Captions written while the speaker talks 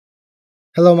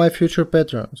Hello my future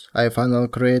patrons, I finally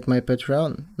created my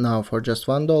Patreon. Now for just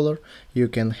 $1 you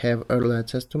can have early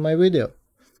access to my video,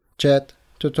 chat,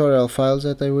 tutorial files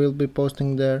that I will be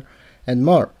posting there and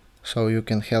more. So you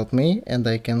can help me and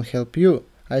I can help you.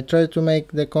 I try to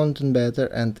make the content better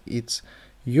and it's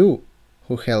you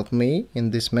who help me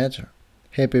in this matter.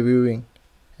 Happy viewing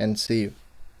and see you.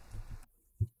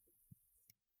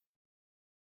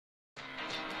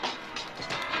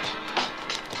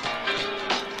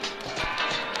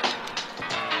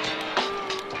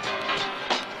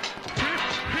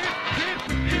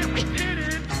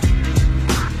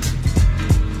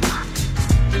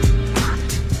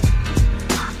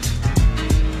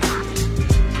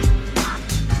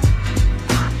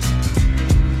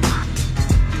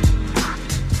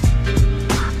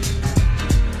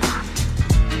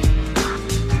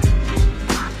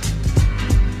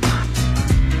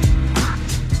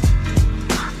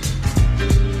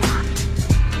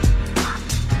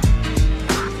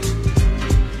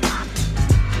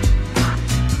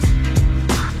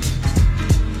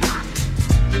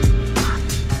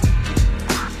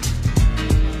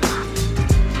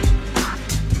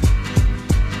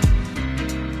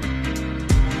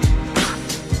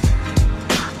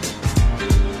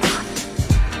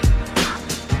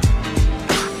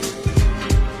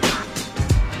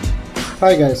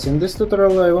 Hi guys, in this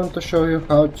tutorial I want to show you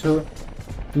how to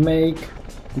make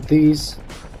this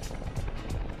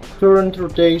turret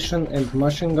rotation and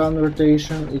machine gun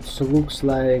rotation. It looks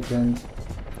like an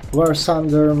War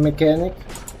Thunder mechanic.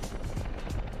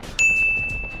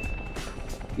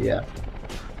 Yeah.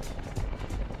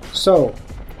 So,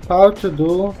 how to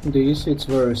do this? It's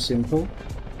very simple.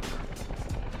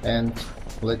 And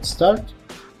let's start.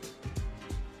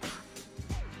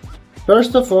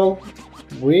 First of all,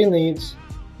 we need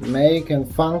make a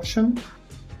function.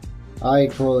 I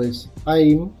call it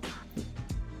aim.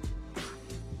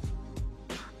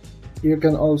 You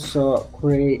can also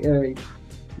create a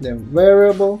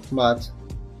variable, but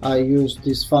I use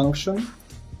this function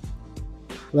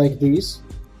like this.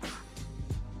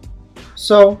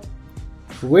 So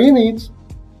we need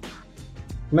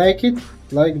make it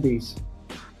like this.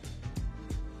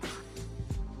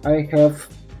 I have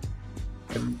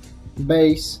a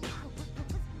base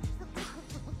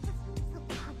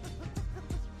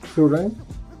Turrent,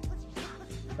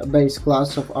 a base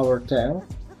class of our tank.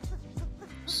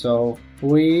 So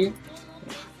we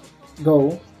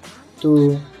go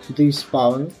to this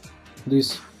spawn,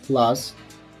 this class,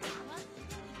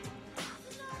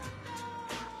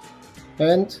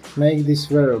 and make this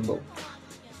variable.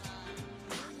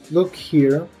 Look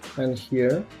here and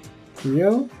here,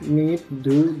 you need to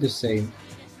do the same,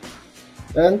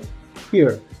 and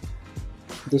here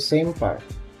the same part.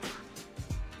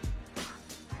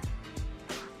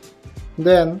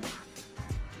 Then,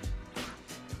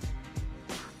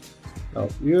 no,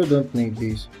 you don't need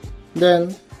this.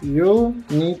 Then you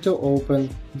need to open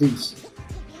this.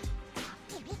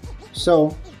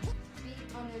 So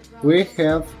we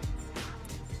have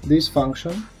this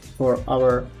function for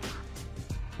our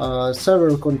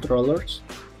server controllers: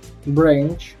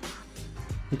 branch,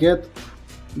 get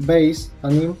base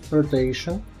anim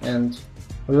rotation and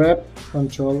rep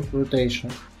control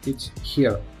rotation. It's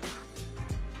here.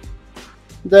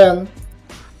 Then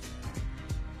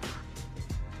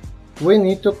we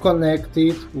need to connect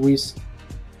it with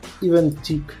event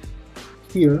tick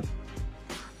here.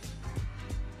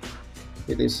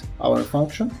 It is our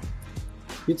function.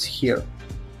 It's here.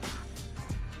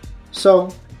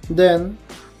 So then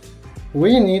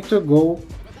we need to go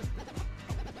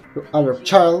to our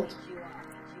child,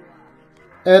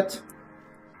 add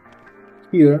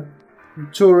here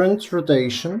Turrent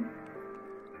rotation,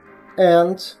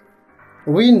 and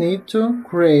we need to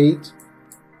create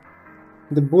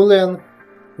the boolean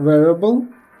variable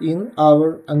in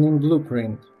our anim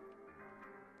blueprint.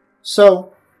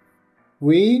 So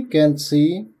we can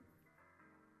see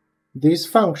these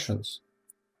functions.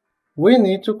 We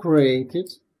need to create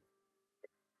it.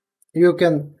 You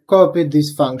can copy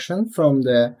this function from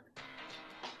the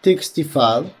txt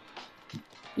file.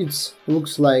 It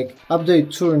looks like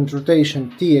update Turrent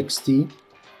rotation txt,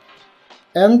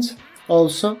 and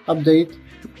also update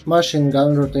machine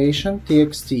gun rotation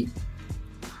txt.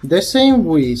 The same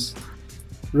with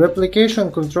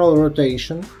replication control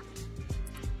rotation.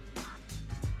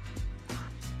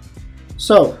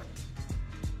 So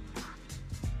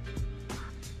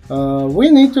we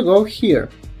need to go here,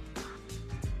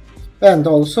 and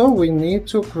also we need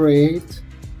to create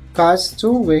cast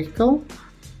to vehicle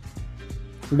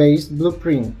based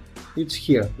blueprint. It's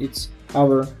here. It's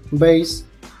our base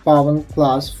Pavan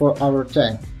class for our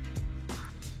tank.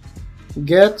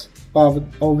 Get path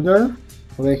owner,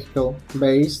 vehicle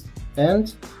based,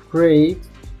 and create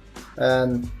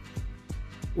an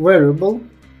variable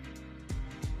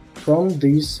from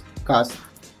this cast.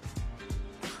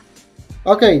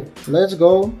 Okay, let's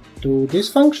go to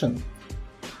this function.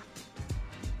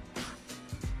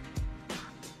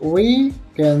 We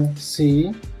can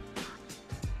see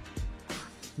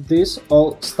this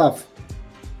all stuff.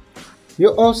 You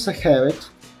also have it,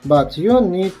 but you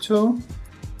need to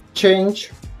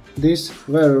change these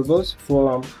variables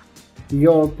from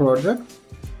your project.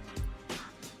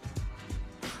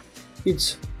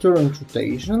 It's Turrent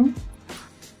rotation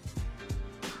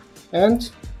and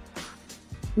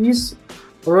is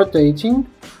rotating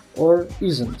or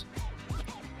isn't.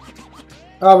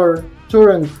 Our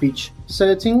Turrent pitch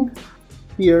setting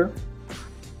here,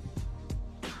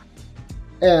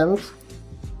 and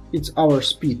it's our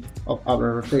speed of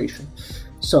our rotation.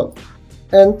 So,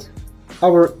 and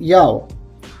our yaw,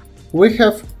 we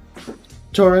have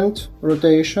Turrent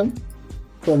rotation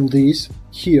from this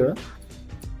here,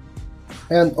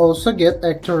 and also get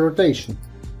actor rotation.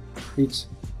 It's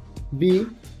B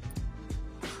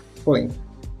point.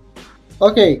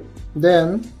 Okay,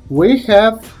 then we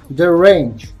have the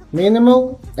range,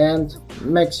 minimal and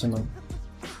maximum.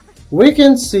 We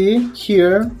can see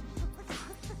here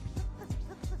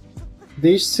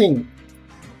this thing,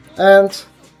 and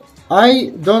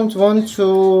I don't want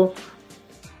to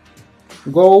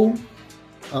go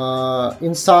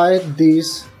inside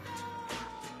this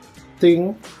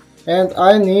thing, and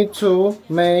I need to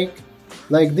make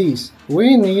like this.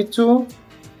 We need to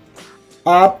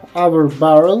up our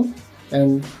barrel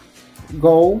and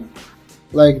go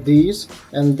like this,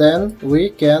 and then we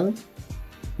can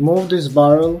move this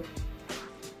barrel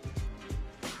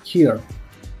here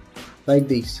like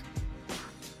this.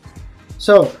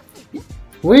 So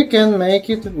we can make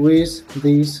it with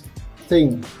this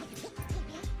thing.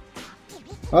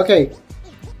 Okay,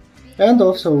 and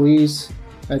also with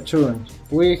a Turrent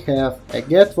we have a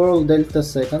get world delta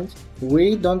second.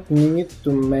 We don't need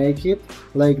to make it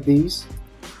like this.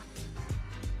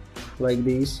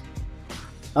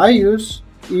 I use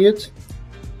it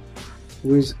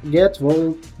with get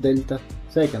world delta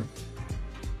second.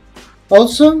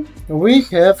 Also, we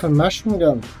have a machine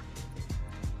gun.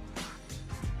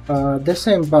 The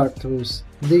same part with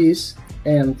this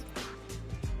and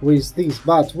with this,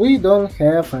 but we don't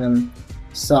have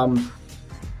some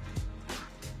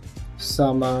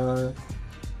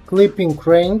clipping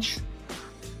range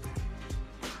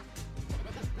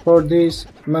for this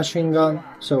machine gun,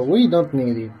 so we don't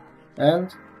need it,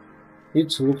 and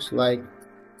it looks like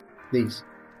this.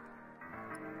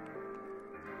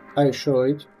 I show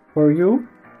it for you,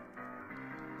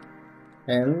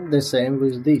 and the same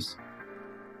with this.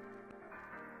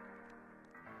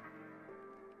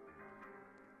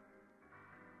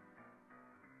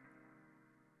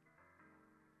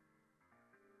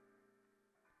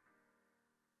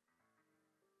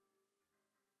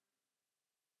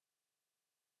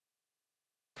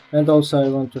 And also I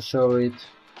want to show it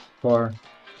for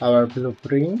our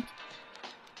blueprint,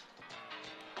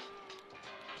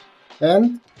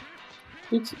 and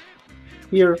it's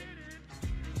here.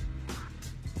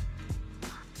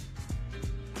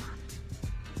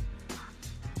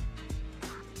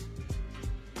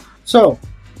 So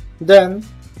then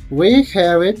we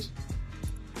have it,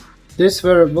 this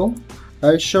variable.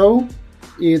 I show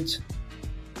it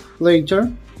later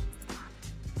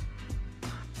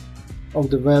of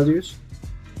the values,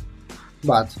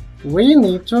 but we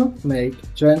need to make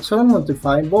transfer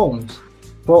modify bones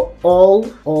for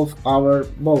all of our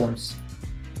bones.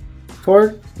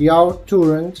 For our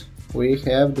Turrent we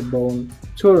have the bone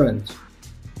Turrent.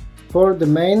 For the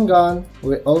main gun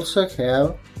we also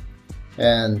have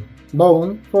a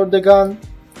bone for the gun,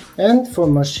 and for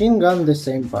machine gun the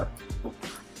same part.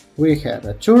 We have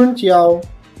a Turrent yaw,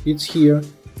 it's here,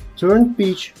 Turrent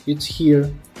pitch, it's here,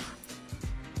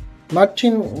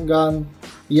 machine gun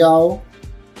yaw,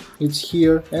 it's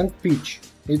here, and pitch,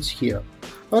 it's here.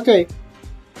 Okay.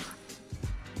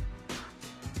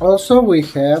 Also we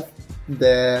have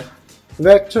the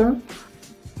vector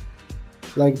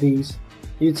like this.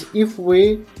 It's if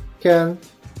we can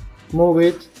move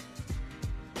it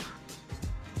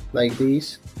like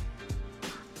this.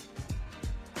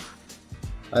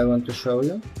 I want to show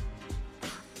you.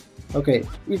 Okay,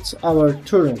 it's our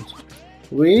Turrent.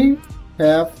 We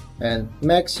have a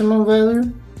maximum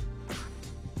value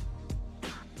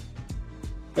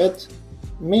at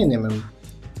minimum.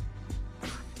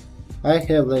 I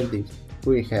have like this.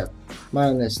 We have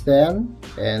 -10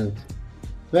 and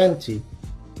 20,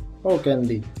 or can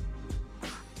be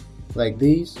like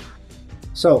this.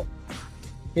 So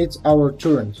It's our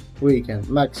Turrent. We can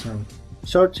maximum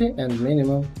 30 and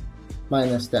minimum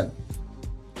 -10.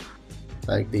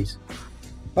 Like this.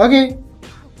 Okay,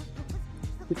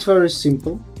 it's very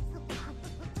simple.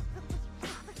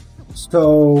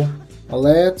 So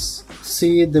let's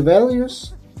see the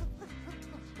values.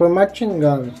 For machine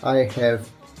gun I have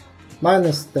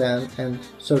 -10 and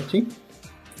 30.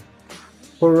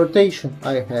 For rotation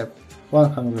I have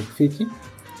 150.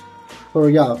 For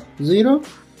yaw 0.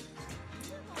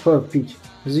 For pitch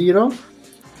 0.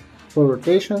 For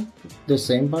rotation the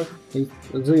same, but it's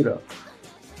 0.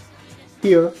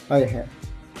 Here I have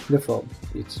the fold,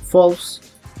 it's false.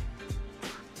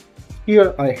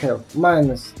 Here I have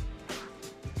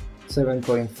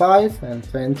 -7.5 and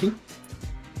 20.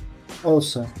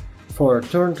 Also for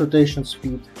turn rotation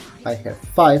speed I have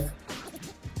 5.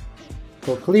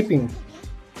 For clipping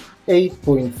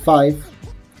 8.5.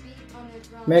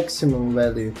 Maximum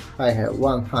value I have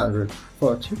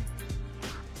 140.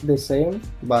 The same,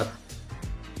 but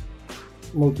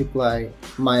multiply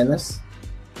minus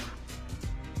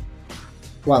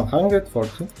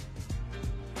 140.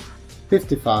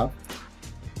 55.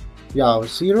 Yaw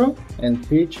 0 and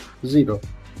pitch 0.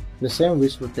 The same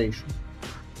with rotation.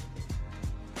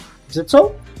 That's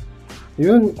all.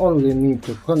 You only need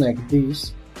to connect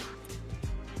this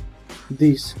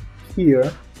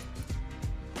here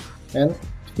and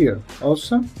here.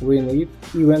 Also we need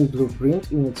event blueprint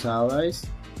initialize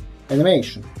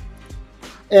animation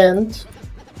and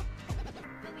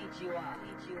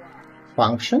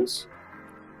functions,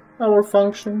 our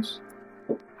functions,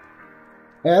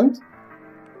 and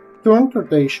turn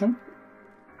rotation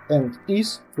and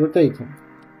is rotating.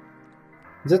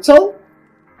 That's all.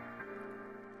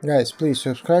 Guys, please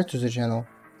subscribe to the channel,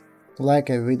 like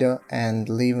a video and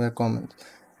leave a comment.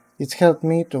 It helped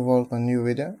me to work on new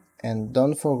video, and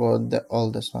don't forget the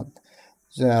oldest one.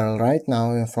 They are right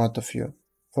now in front of you.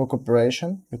 For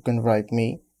cooperation, you can write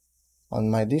me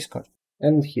on my Discord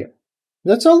and here.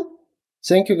 That's all.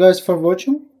 Thank you guys for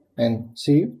watching and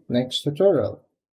see you next tutorial.